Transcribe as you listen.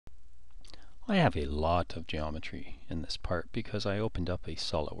I have a lot of geometry in this part because I opened up a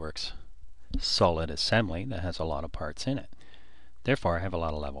SOLIDWORKS solid assembly that has a lot of parts in it. Therefore, I have a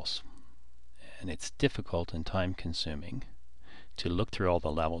lot of levels. And it's difficult and time consuming to look through all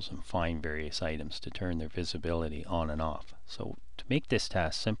the levels and find various items to turn their visibility on and off. So to make this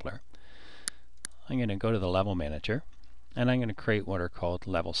task simpler, I'm going to go to the level manager and I'm going to create what are called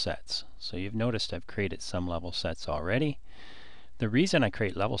level sets. So you've noticed I've created some level sets already. The reason I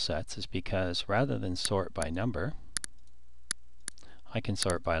create level sets is because rather than sort by number, I can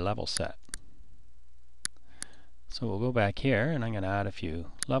sort by level set. So we'll go back here and I'm going to add a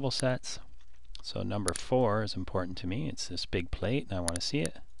few level sets. So number 4 is important to me. It's this big plate and I want to see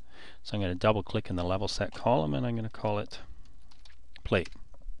it. So I'm going to double click in the level set column and I'm going to call it plate.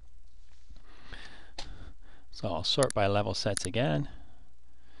 So I'll sort by level sets again.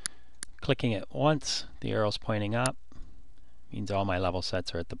 Clicking it once, the arrow's pointing up, means all my level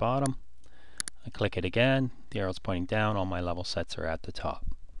sets are at the bottom. I click it again, the arrow's pointing down, all my level sets are at the top.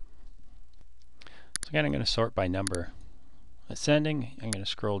 So again, I'm going to sort by number ascending. I'm going to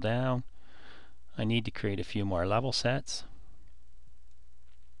scroll down. I need to create a few more level sets.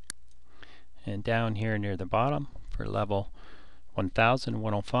 And down here near the bottom for level 1000 and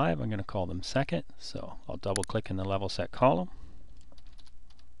 105, I'm going to call them second. So I'll double click in the level set column.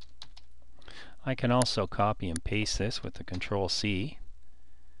 I can also copy and paste this with the Control C.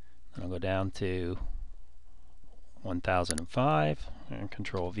 And I'll go down to 1005 and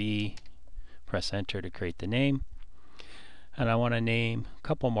Control V, press enter to create the name. And I want to name a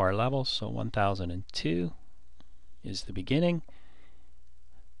couple more levels, so 1002 is the beginning,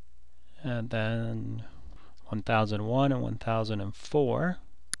 and then 1001 and 1004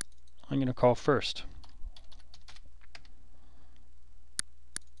 I'm going to call first.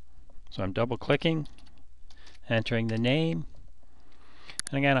 So I'm double clicking, entering the name,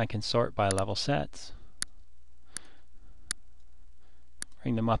 and again I can sort by level sets,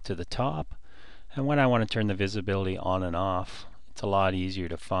 bring them up to the top, and when I want to turn the visibility on and off, it's a lot easier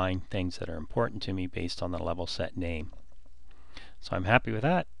to find things that are important to me based on the level set name. So I'm happy with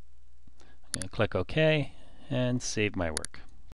that. I'm going to click OK and save my work.